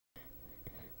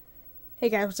Hey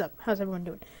guys, what's up? How's everyone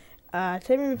doing? Today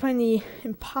we're gonna be playing the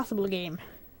Impossible game.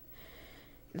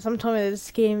 Someone told me that this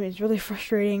game is really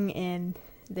frustrating, and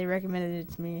they recommended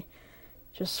it to me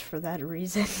just for that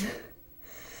reason.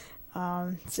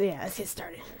 So yeah, let's get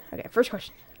started. Okay, first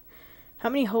question. How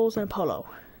many holes in a polo?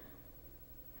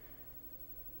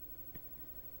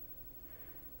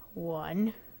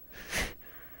 1,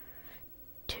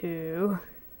 2,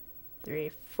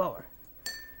 3, 4.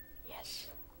 Yes.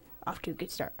 Off to a good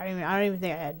start. I don't even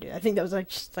think I had to do it. I think that was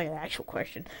just an actual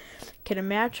question. Can a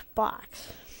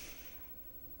matchbox?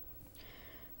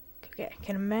 Okay,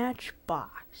 can a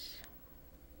matchbox?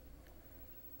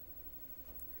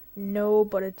 No,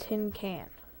 but a tin can.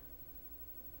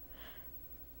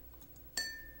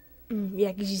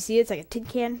 Yeah, because you see it's like a tin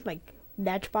can, like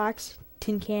matchbox,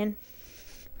 tin can.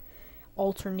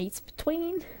 Alternates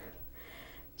between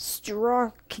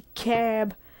straw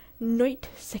cab, night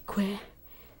seque.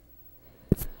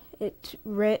 It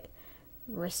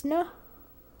Risna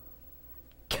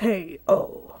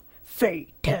KO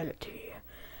fatality.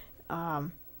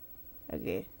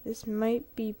 Okay, this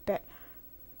might be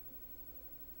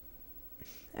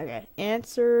okay,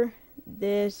 answer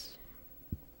this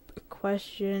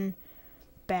question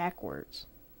backwards.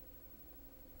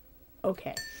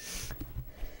 Okay.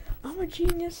 I'm a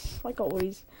genius, like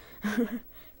always.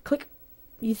 Click.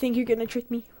 You think you're gonna trick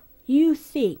me? You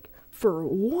think for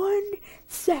 1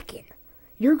 second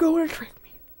you're going to trick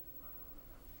me?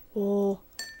 Well,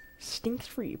 stinks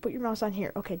for you. Put your mouse on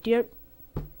here. Okay, do you...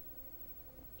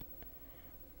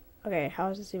 Okay, how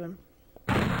is this even...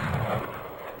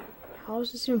 How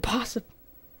is this even possible?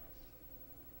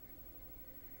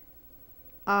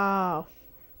 Oh.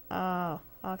 Oh,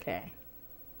 okay.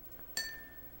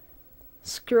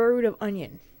 Square root of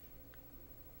onion.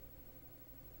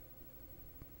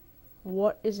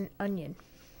 What is an onion?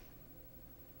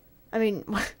 I mean,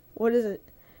 what is it?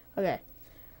 Okay.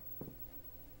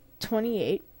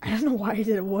 28. I don't know why I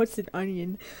said what's an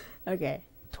onion. Okay.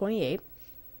 28.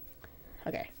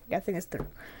 Okay. Gotta think this through.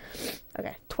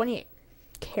 Okay. 28.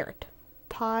 Carrot.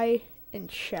 Pie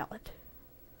and shallot.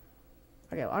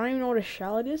 Okay. Well, I don't even know what a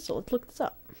shallot is, so let's look this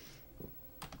up.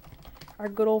 Our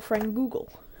good old friend Google.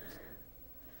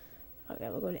 Okay.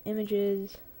 We'll go to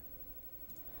images.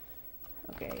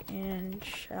 Okay. And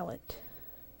shallot.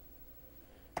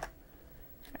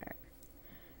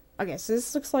 Okay, so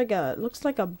this looks like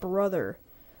a brother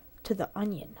to the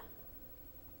onion.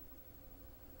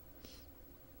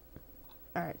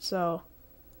 Alright, so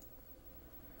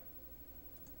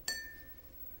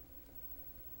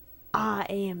I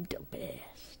am the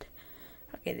best.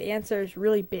 Okay, the answer is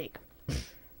really big.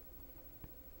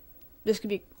 This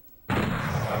could be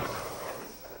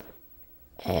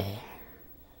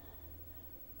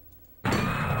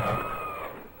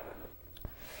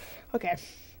okay.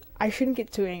 I shouldn't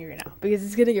get too angry now, because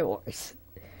it's gonna get worse.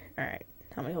 Alright,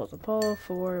 how many holes in pole?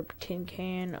 4, tin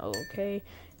can, okay.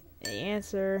 The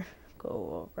answer,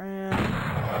 go around.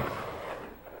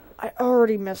 I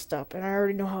already messed up, and I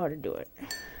already know how to do it.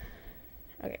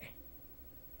 Okay.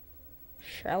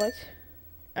 Shallot?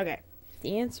 Okay,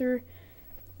 the answer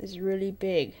is really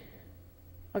big.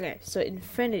 Okay, so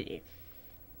infinity.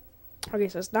 Okay,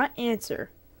 so it's not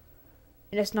answer,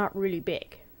 and it's not really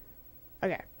big.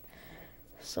 Okay.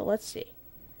 So let's see.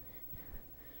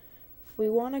 If we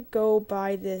want to go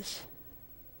by this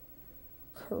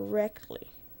correctly.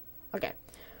 Okay.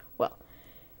 Well,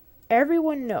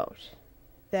 everyone knows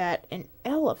that an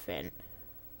elephant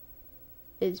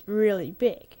is really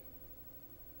big.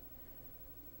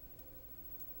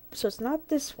 So it's not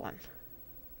this one.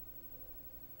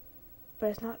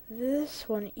 But it's not this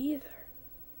one either.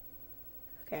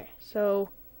 Okay, so...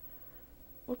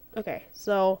 Okay,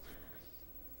 so...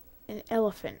 An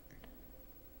elephant.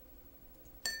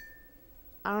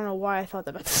 I don't know why I thought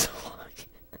about this so long.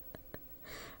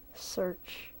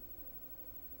 Search.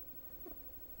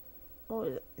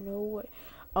 Oh, no way.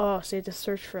 Oh, so you have to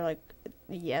search for, like,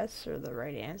 yes or the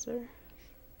right answer.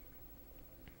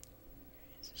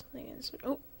 Is there something answer?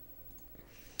 Oh.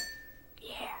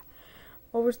 Yeah.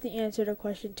 What was the answer to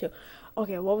question 2?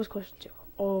 Okay, what was question 2?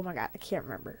 Oh my god, I can't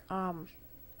remember. Oh,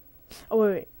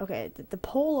 wait. Okay, the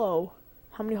polo...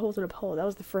 How many holes in a pole? That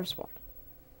was the first one.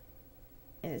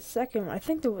 And the second one,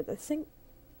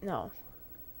 no.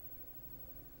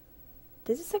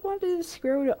 Did the second one do the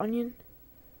square root of onion?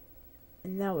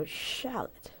 And that was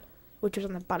shallot, which was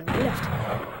on the bottom left.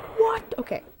 What?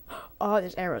 Okay. Oh,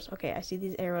 there's arrows. Okay, I see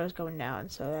these arrows going down,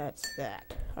 so that's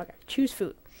that. Okay, choose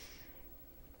food.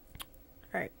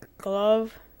 Alright,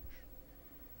 glove.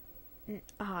 And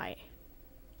eye.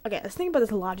 Okay, let's think about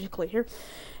this logically here.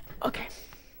 Okay.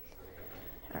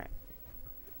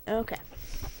 Okay.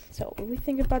 So when we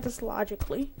think about this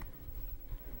logically,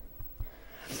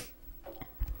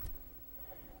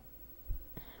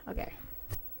 okay,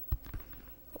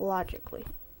 logically,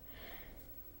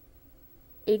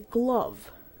 a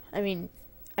glove. I mean,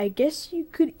 I guess you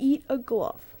could eat a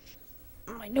glove.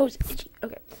 My nose is itchy.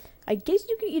 Okay, I guess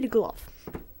you could eat a glove,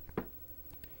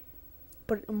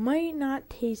 but it might not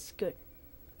taste good.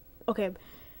 Okay,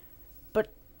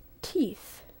 but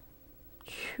teeth.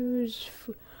 Choose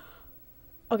food.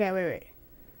 Okay, wait.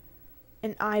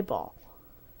 An eyeball.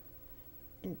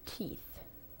 And teeth.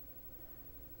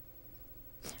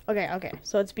 Okay.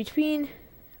 So it's between.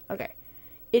 Okay.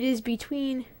 It is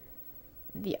between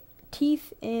the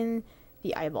teeth and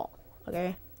the eyeball.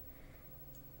 Okay.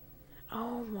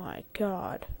 Oh my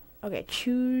god. Okay,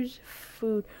 choose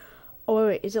food. Oh,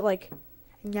 wait. Is it like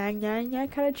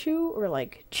nyang kind of chew? Or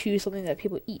like choose something that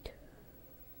people eat?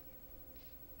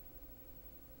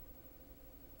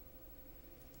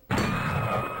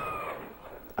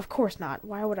 Of course not.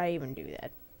 Why would I even do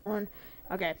that? One.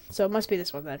 Okay, so it must be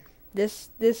this one then.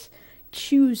 This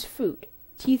choose food.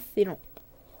 Teeth, they don't.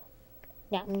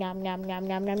 Nom nom nom nom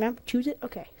nom nom nom. Choose it.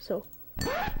 Okay, so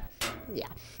yeah.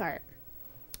 All right.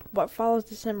 What follows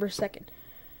December 2nd?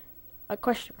 A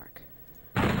question mark.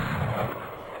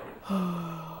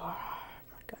 Oh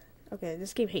my god. Okay,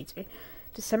 this game hates me.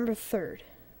 December 3rd.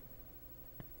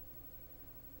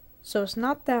 So it's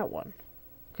not that one,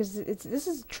 because this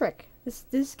is a trick.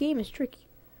 This game is tricky.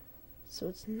 So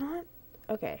it's not.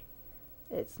 Okay.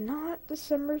 It's not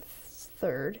December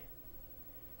 3rd.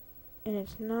 And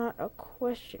it's not a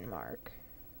question mark.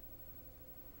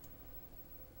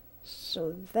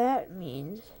 So that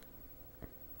means.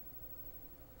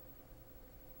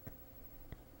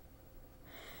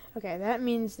 Okay, that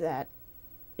means that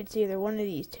it's either one of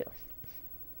these two.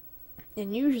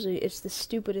 And usually it's the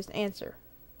stupidest answer.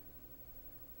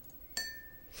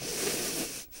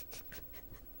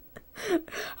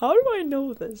 How do I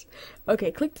know this?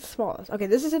 Okay, click the smallest. Okay,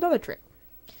 this is another trick.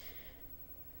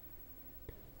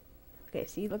 Okay,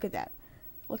 see, look at that.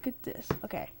 Look at this.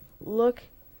 Okay, look.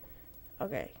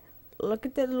 Okay, look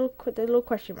at that little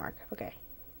question mark. Okay,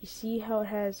 you see how it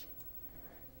has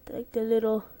like the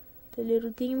little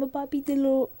thingamabobby, the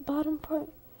little bottom part.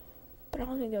 But I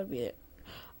don't think that would be it.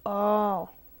 Oh.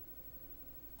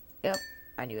 Yep,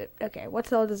 I knew it. Okay,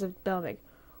 what's all this bell make?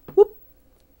 Whoop.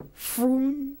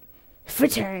 Froon.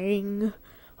 Fatang.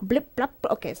 Blip blop.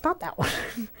 Okay, it's not that one.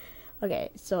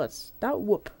 Okay, so it's not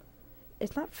whoop.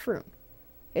 It's not froon.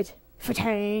 It's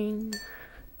fatang.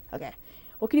 Okay.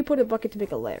 What can you put in a bucket to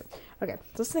make a layer? Okay,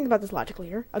 so let's think about this logically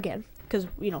here. Again, because,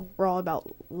 we're all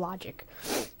about logic.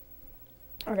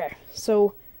 Okay,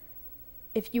 so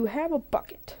if you have a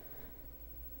bucket,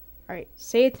 alright,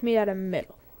 say it's made out of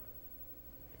metal.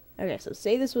 Okay, so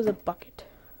say this was a bucket.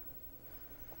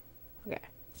 Okay,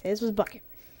 say this was a bucket.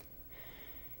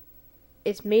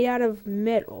 It's made out of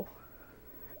metal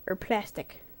or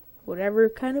plastic, whatever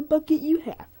kind of bucket you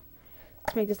have.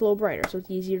 Let's make this a little brighter so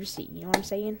it's easier to see. You know what I'm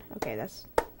saying? Okay, that's.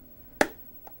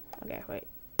 Okay, wait.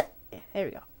 Yeah, there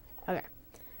we go. Okay.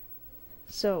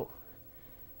 So,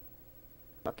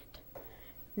 bucket.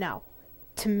 Now,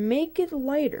 to make it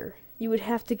lighter, you would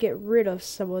have to get rid of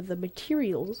some of the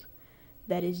materials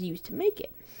that is used to make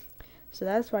it. So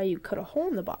that's why you cut a hole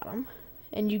in the bottom,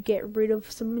 and you get rid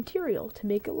of some material to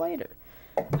make it lighter.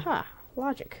 Ha,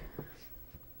 logic.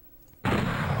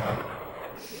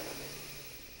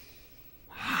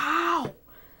 How?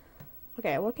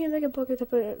 Okay, what can you make a bucket to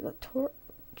put a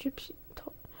gypsy?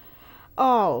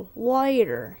 Oh,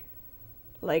 lighter.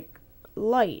 Like,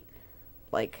 light.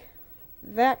 Like,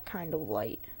 that kind of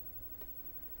light.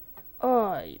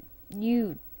 Oh,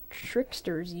 you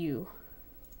tricksters, you.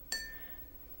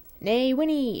 Nay,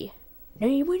 Winnie!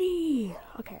 Nay, Winnie!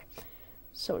 Okay,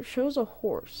 so it shows a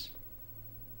horse.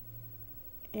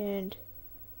 And,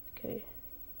 okay,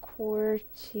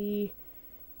 QWERTY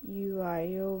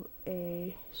UIO.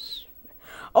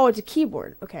 Oh, it's a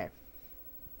keyboard. Okay.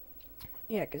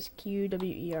 Yeah, because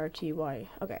QWERTY.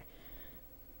 Okay.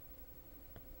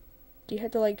 Do you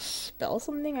have to, like, spell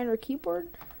something on your keyboard?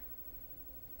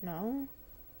 No?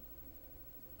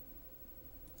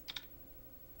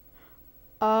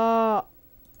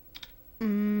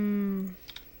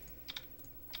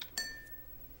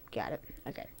 Got it.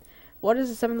 Okay. What is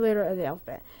the seventh letter of the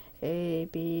alphabet? A,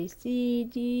 B, C,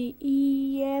 D,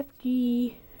 E, F,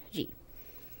 G, G.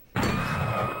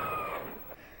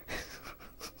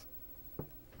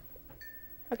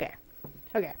 Okay.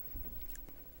 Okay.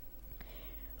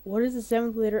 What is the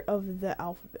seventh letter of the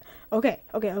alphabet? Okay.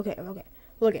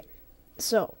 Look it.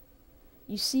 So,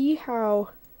 you see how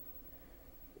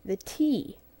the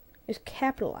T is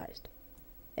capitalized,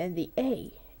 and the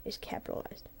A is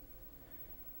capitalized.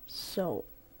 So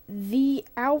the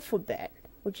alphabet,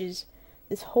 which is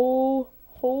this whole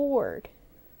word,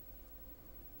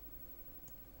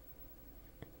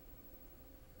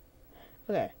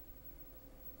 okay,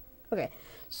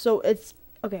 so it's,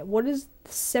 okay, what is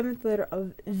the seventh letter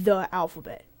of the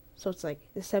alphabet? So it's like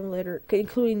the seventh letter,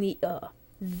 including the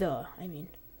I mean.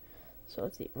 So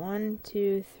let's see, 1,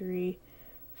 2, 3,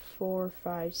 4,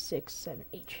 5, 6, 7,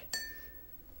 H.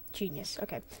 Genius.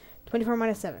 Okay, 24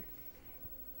 minus 7.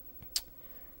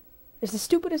 It's the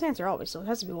stupidest answer always, so it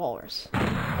has to be walrus.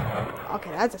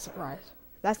 Okay, that's a surprise.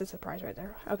 That's a surprise right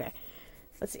there. Okay,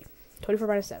 let's see, 24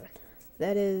 minus 7.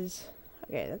 That is,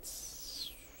 okay, that's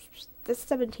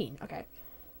 17. Okay,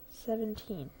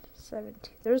 17.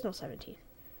 There is no 17.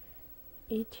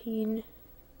 18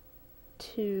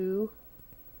 to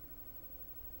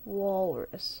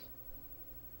walrus.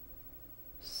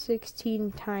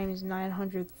 16 times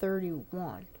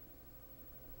 931.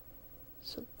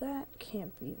 So that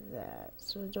can't be that.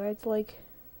 So do I have to, like,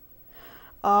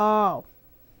 oh,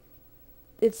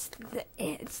 it's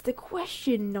the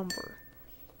question number.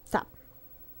 Stop.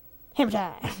 Hammer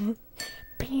time.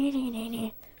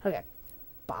 Okay.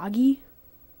 Boggy?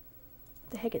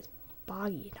 What the heck is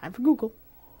boggy? Time for Google.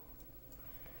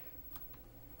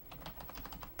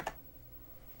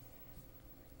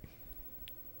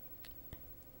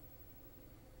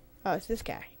 Oh, it's this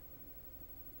guy.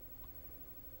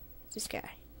 This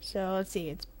guy. So let's see.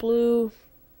 It's blue,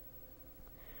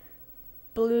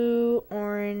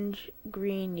 orange,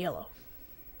 green, yellow.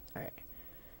 All right.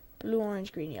 Blue,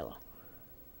 orange, green, yellow.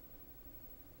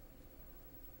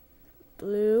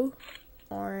 Blue,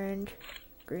 orange,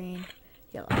 green,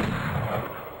 yellow.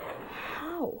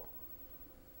 How?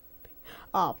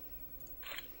 Oh.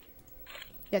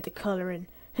 You have to color in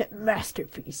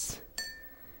masterpiece.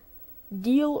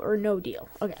 Deal or no deal?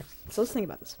 Okay, so let's think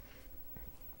about this.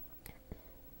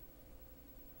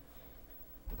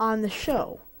 On the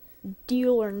show,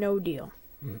 deal or no deal?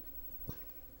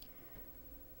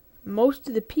 Most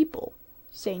of the people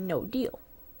say no deal,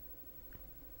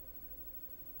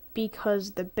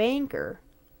 because the banker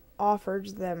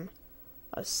offers them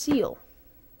a seal,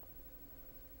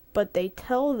 but they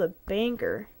tell the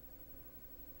banker,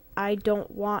 I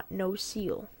don't want no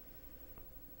seal.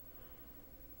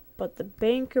 But the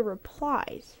banker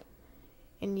replies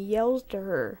and yells to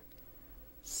her,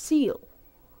 seal.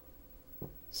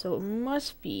 So it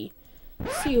must be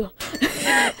seal.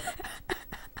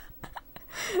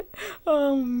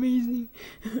 Oh, amazing.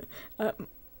 I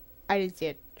didn't see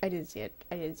it.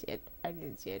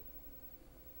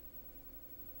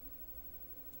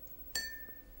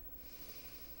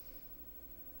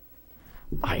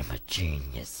 I'm a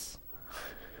genius.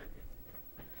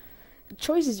 The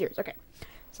choice is yours. Okay.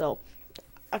 So,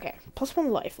 okay, +1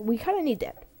 life. We kind of need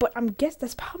that, but I'm guess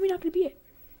that's probably not going to be it.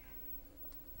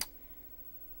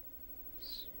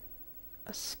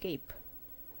 Escape.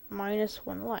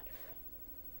 -1 life.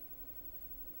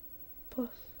 Plus.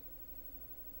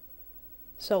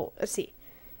 So, let's see.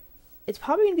 It's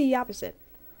probably going to be the opposite.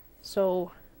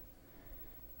 So.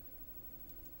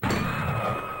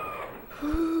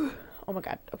 Oh my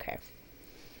god, okay.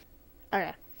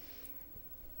 Okay.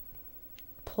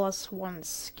 +1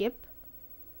 skip.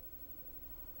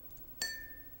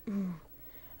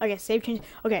 Okay, save change.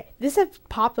 Okay, this has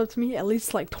popped up to me at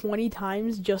least like 20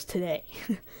 times just today.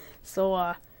 So,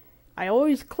 I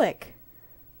always click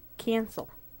cancel.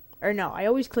 Or no, I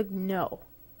always click no.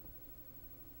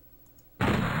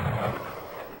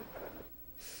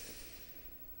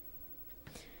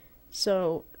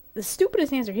 So, the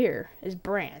stupidest answer here is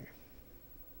Bran.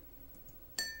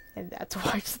 And that's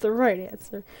why it's the right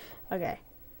answer. Okay.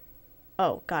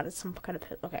 Oh, God, it's some kind of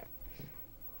pit. Okay.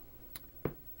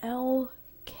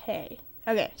 LK.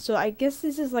 Okay, so I guess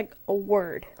this is like a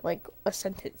word, like a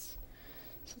sentence.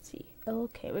 So let's see.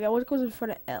 LK. We got what goes in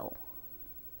front of L.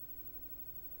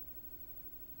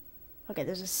 Okay,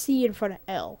 there's a C in front of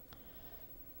L.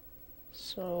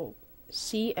 So,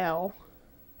 CL.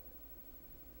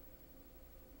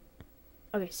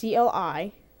 Okay,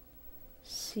 CLI.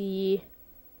 CK.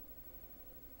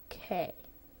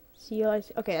 CLI.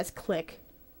 Okay, that's click.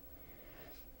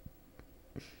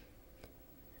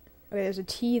 Okay, there's a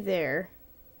T there.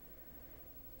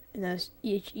 And there's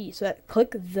EHE. So that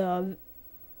click the.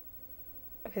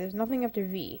 Okay, there's nothing after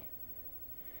V.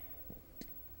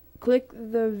 Click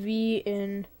the V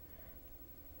in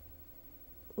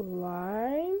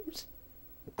lives.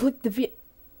 Click the V.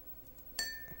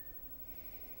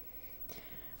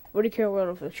 What do you care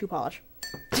world of shoe polish?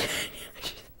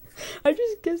 I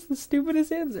just guessed the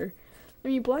stupidest answer. I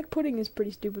mean, black pudding is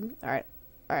pretty stupid. Alright.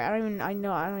 Alright, I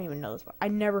don't even know this one. I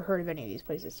never heard of any of these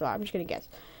places, so I'm just gonna guess.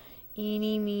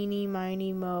 Eeny, meeny,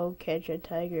 miny, mo, catch a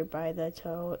tiger by the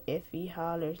toe. If he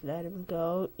hollers, let him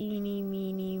go. Eeny,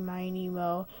 meeny, miny,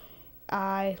 mo,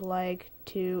 I like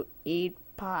to eat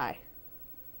pie.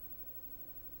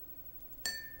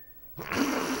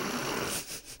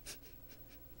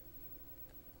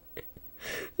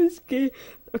 This game.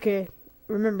 Okay,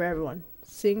 remember everyone,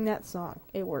 sing that song.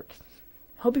 It works.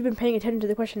 Hope you've been paying attention to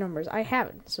the question numbers. I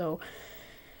haven't, so.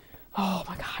 Oh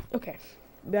my god. Okay,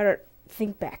 better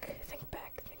think back. Think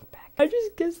back. Think back. I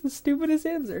just guessed the stupidest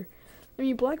answer. I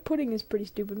mean, black pudding is pretty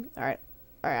stupid. All right.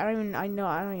 I don't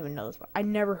even know this one. I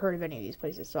never heard of any of these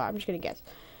places, so I'm just gonna guess.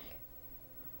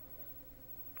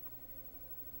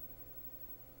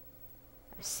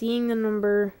 I'm seeing the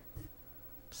number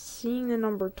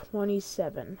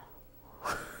 27.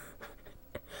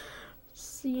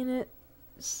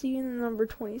 Seeing the number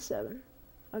 27.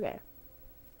 Okay.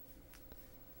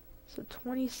 So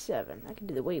 27. I can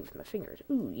do the wave with my fingers.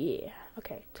 Ooh, yeah.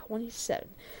 Okay, 27.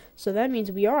 So that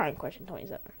means we are on question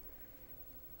 27.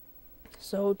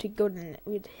 So to go to,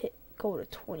 we'd go to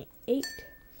 28.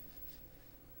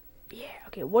 Yeah,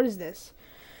 okay, what is this?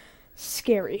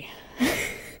 Scary.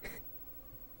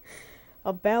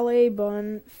 A ballet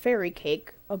bun, fairy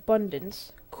cake,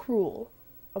 abundance, cruel,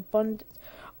 abundance.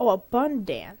 Oh, a bun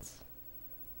dance.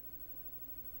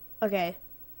 Okay.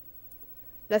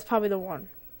 That's probably the one.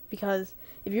 Because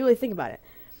if you really think about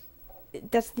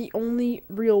it, that's the only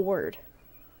real word.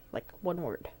 Like, one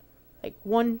word. Like,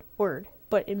 one word.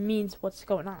 But it means what's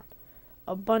going on.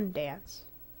 A bun dance,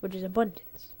 which is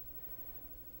abundance.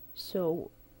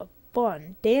 So, a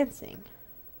bun dancing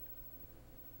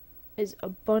is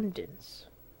abundance.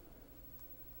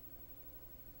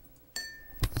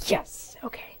 Yes!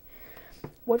 Okay.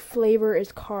 What flavor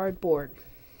is cardboard?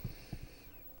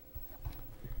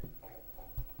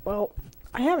 Well,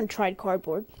 I haven't tried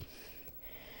cardboard.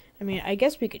 I mean, I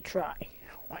guess we could try.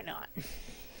 Why not?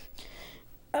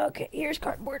 Okay, here's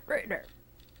cardboard right there.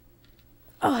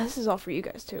 Oh, this is all for you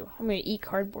guys, too. I'm gonna eat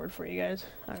cardboard for you guys.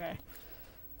 Okay.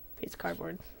 Piece of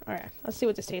cardboard. Alright, let's see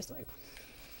what this tastes like.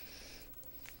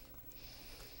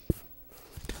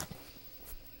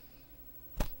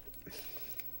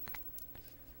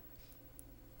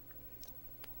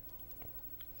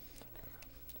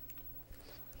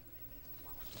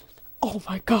 Oh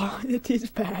my god, it tastes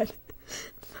bad.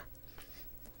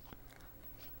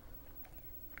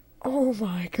 Oh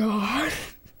my god.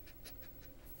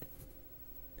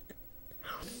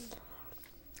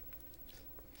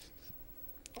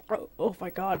 Oh my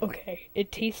god, okay.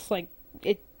 It tastes like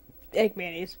egg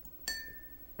mayonnaise.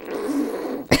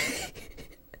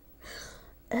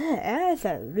 That's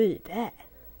really bad.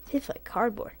 It tastes like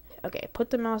cardboard. Okay, put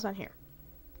the mouse on here.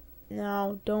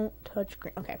 No, don't touch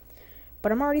green. Okay.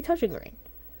 But I'm already touching green.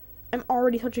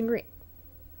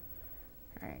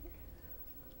 Alright.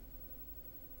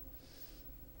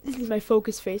 This is my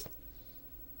focus face.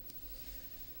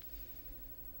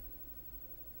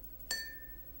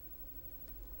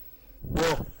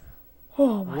 Whoa.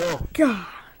 Oh my god.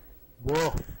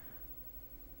 Whoa.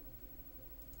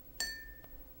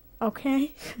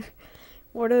 Okay.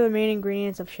 What are the main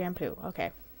ingredients of shampoo?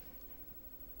 Okay.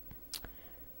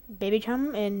 Baby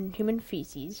chum and human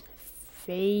feces.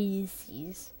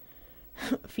 Feces,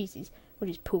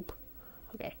 which is poop.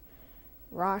 Okay.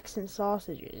 Rocks and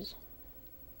sausages.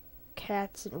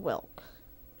 Cats and whelks.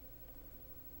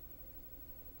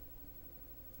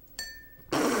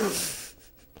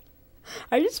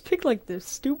 I just picked like the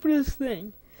stupidest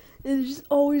thing. It just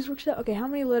always works out. Okay, how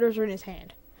many letters are in his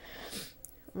hand?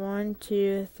 1,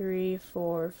 2, 3,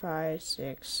 4, 5,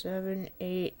 6, 7,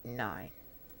 8, 9.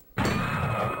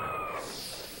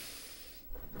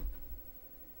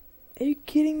 Are you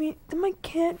kidding me? Did my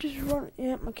cat just run?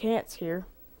 Yeah, my cat's here.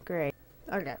 Great.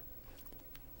 Okay.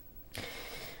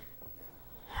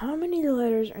 How many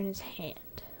letters are in his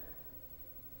hand?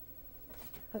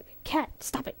 Okay, cat,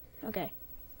 stop it. Okay.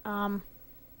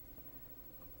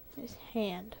 His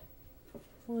hand.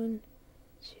 1,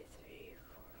 2, 3,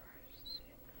 4, 5, 6.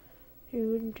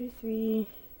 1, 2, 3.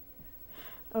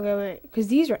 Okay, wait, because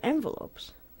these are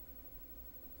envelopes.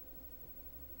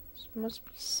 This must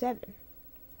be 7.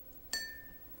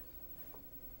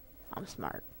 I'm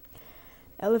smart.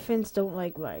 Elephants don't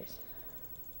like mice.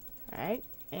 Alright,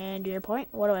 and your point,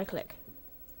 what do I click?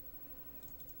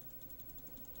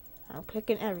 I'm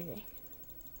clicking everything.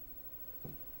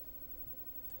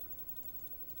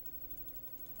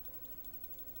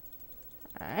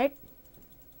 Alright.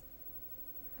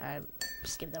 I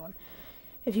skipped that one.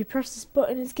 If you press this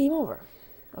button, it's game over.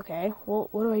 Okay, well,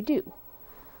 what do I do?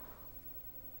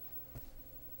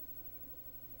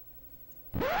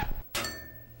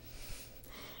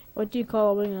 What do you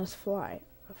call a wingless fly?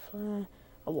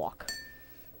 A walk.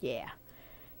 Yeah.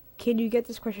 Can you get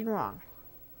this question wrong?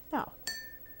 No.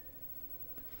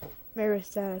 Mary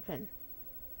Stephen.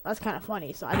 That's kind of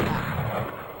funny, so I did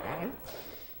that. Right.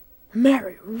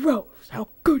 Mary Rose, how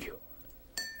could you?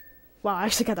 Wow, I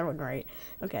actually got that one right.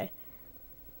 Okay.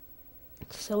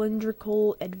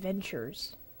 Cylindrical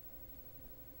adventures.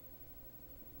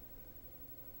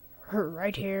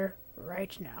 Right here,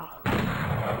 right now.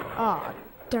 Aw,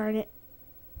 darn it.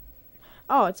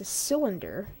 Oh, it's a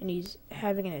cylinder, and he's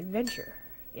having an adventure.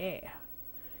 Yeah.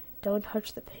 Don't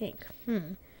touch the pink.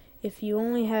 If you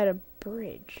only had a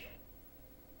bridge.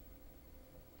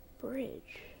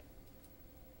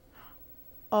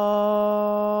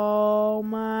 Oh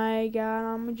my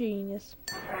god, I'm a genius.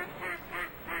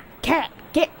 Cat,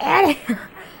 get out of here!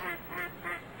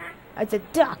 It's a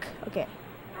duck. Okay.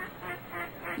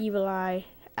 Evil eye,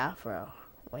 afro,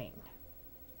 wing.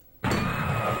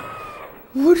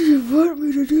 What do you want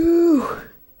me to do?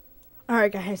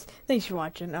 Alright guys, thanks for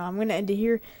watching. I'm gonna end it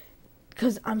here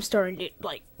because I'm starting to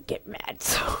get mad.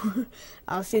 So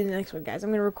I'll see you in the next one, guys. I'm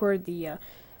gonna record the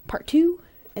part 2,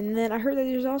 and then I heard that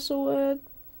there's also a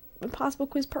impossible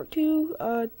quiz part 2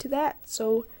 to that.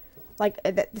 So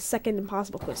the second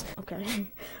impossible quiz. Okay.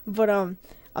 But I'll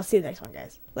see you in the next one,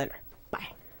 guys. Later. Bye.